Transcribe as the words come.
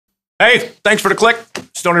Hey, thanks for the click.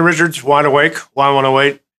 Stoney Richards, Wide Awake,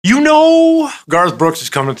 Y108. You know Garth Brooks is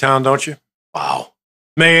coming to town, don't you? Wow.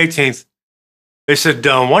 May 18th. They said,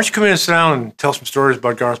 why don't you come in and sit down and tell some stories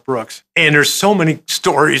about Garth Brooks? And there's so many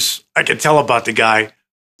stories I can tell about the guy.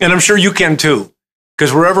 And I'm sure you can too.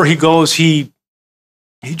 Because wherever he goes, he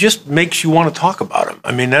just makes you want to talk about him.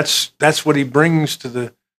 I mean, that's what he brings to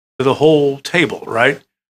the whole table, right?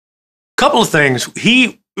 Couple of things.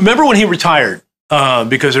 Remember when he retired?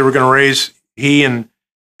 Because they were going to raise, he and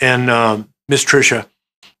Miss Tricia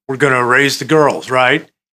were going to raise the girls,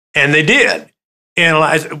 right? And they did.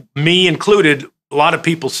 And me included, a lot of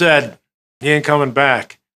people said, he ain't coming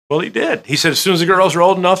back. Well, he did. He said, as soon as the girls are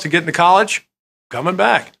old enough to get into college, coming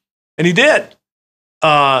back. And he did.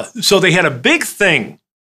 So they had a big thing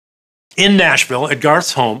in Nashville at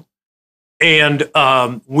Garth's home. And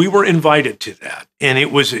we were invited to that. And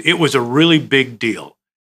it was a really big deal.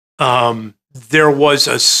 There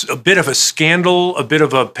was a bit of a scandal, a bit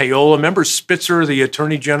of a payola. Remember Spitzer, the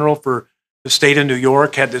attorney general for the state of New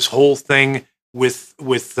York, had this whole thing with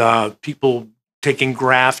people taking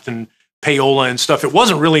graft and payola and stuff. It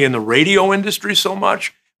wasn't really in the radio industry so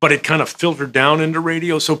much, but it kind of filtered down into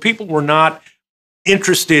radio. So people were not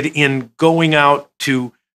interested in going out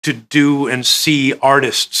to do and see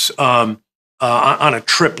artists on a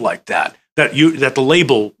trip like that the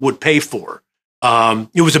label would pay for.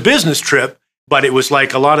 It was a business trip, but it was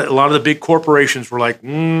like a lot of the big corporations were like, I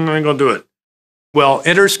ain't gonna do it. Well,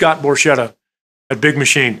 enter Scott Borchetta at Big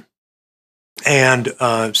Machine. And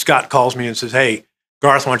Scott calls me and says, hey,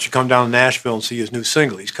 Garth, why don't you come down to Nashville and see his new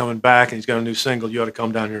single? He's coming back and he's got a new single. You ought to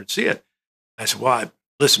come down here and see it. I said, well,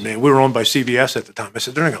 listen, man, we were owned by CBS at the time. I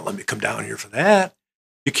said, they're not gonna let me come down here for that.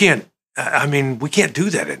 You can't, we can't do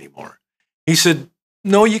that anymore. He said,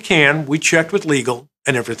 no, you can. We checked with legal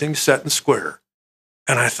and everything's set and square.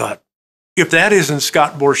 And I thought, if that isn't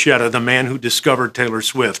Scott Borchetta, the man who discovered Taylor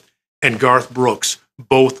Swift, and Garth Brooks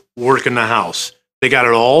both work in the house, they got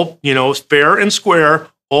it all, fair and square,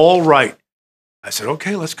 all right. I said,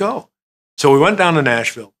 okay, let's go. So we went down to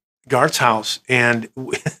Nashville, Garth's house, and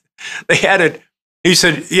they had it. He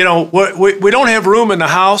said, we don't have room in the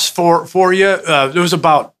house for you. There was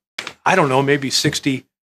about, I don't know, maybe 60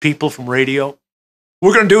 people from radio.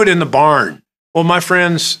 We're going to do it in the barn. Well, my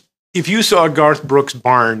friends, if you saw Garth Brooks'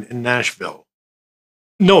 barn in Nashville,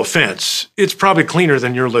 no offense, it's probably cleaner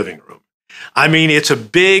than your living room. I mean, it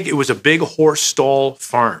was a big horse stall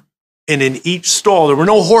farm. And in each stall, there were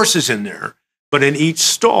no horses in there, but in each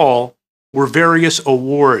stall were various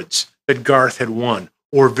awards that Garth had won,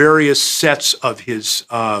 or various sets of his,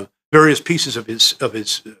 various pieces of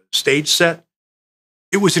his stage set.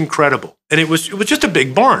 It was incredible. And it was just a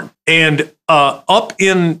big barn. And up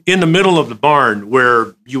in the middle of the barn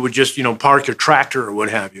where you would just, park your tractor or what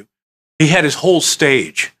have you, he had his whole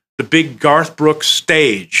stage, the big Garth Brooks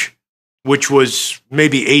stage, which was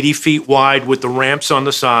maybe 80 feet wide with the ramps on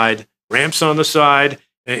the side,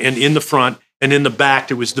 and in the front. And in the back,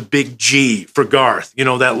 there was the big G for Garth,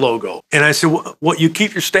 that logo. And I said, what, you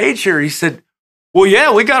keep your stage here? He said, well,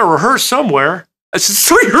 yeah, we got to rehearse somewhere. I said,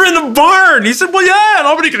 so you're in the barn? He said, well, yeah,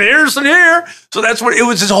 nobody can hear us in here. So that's what it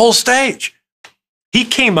was, his whole stage. He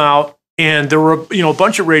came out, and there were, a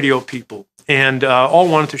bunch of radio people, and all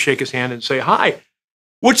wanted to shake his hand and say hi,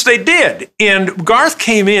 which they did. And Garth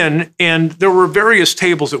came in, and there were various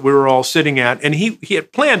tables that we were all sitting at, and he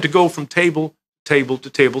had planned to go from table to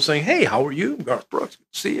table saying, hey, how are you? Garth Brooks,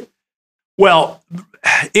 good to see you. Well,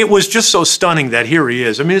 it was just so stunning that here he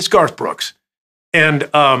is. I mean, it's Garth Brooks. And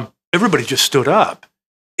everybody just stood up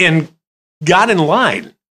and got in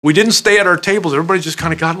line. We didn't stay at our tables. Everybody just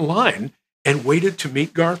kind of got in line and waited to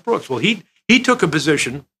meet Garth Brooks. Well, he took a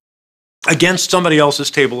position against somebody else's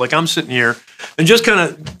table, like I'm sitting here, and just kind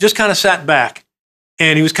of sat back,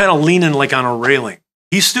 and he was kind of leaning like on a railing.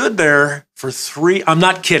 He stood there for I'm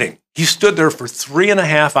not kidding. He stood there for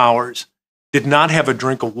 3.5 hours, did not have a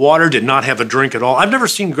drink of water, did not have a drink at all. I've never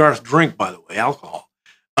seen Garth drink, by the way, alcohol.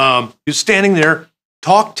 He was standing there,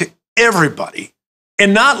 talked to everybody,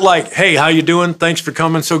 and not like, hey, how you doing? Thanks for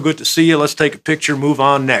coming. So good to see you. Let's take a picture, move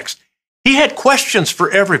on next. He had questions for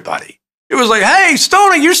everybody. It was like, hey,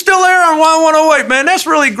 Stoney, you're still there on Y108, man. That's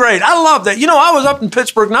really great. I love that. I was up in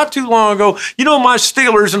Pittsburgh not too long ago. My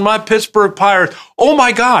Steelers and my Pittsburgh Pirates. Oh,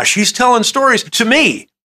 my gosh, he's telling stories to me.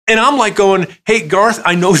 And I'm like going, hey, Garth,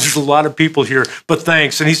 I know there's a lot of people here, but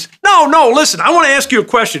thanks. And he's, no, listen, I want to ask you a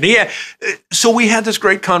question. So we had this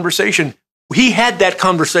great conversation. He had that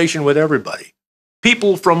conversation with everybody.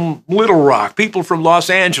 People from Little Rock, people from Los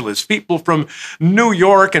Angeles, people from New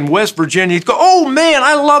York and West Virginia. He'd go, oh, man,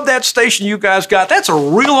 I love that station you guys got. That's a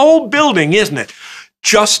real old building, isn't it?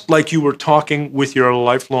 just like you were talking with your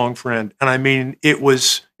lifelong friend. And I mean, it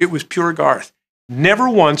was pure Garth. Never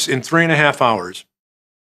once in 3.5 hours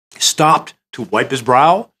stopped to wipe his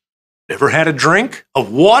brow, never had a drink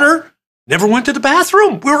of water, never went to the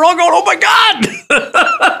bathroom. We were all going, oh my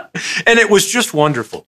God. And it was just wonderful.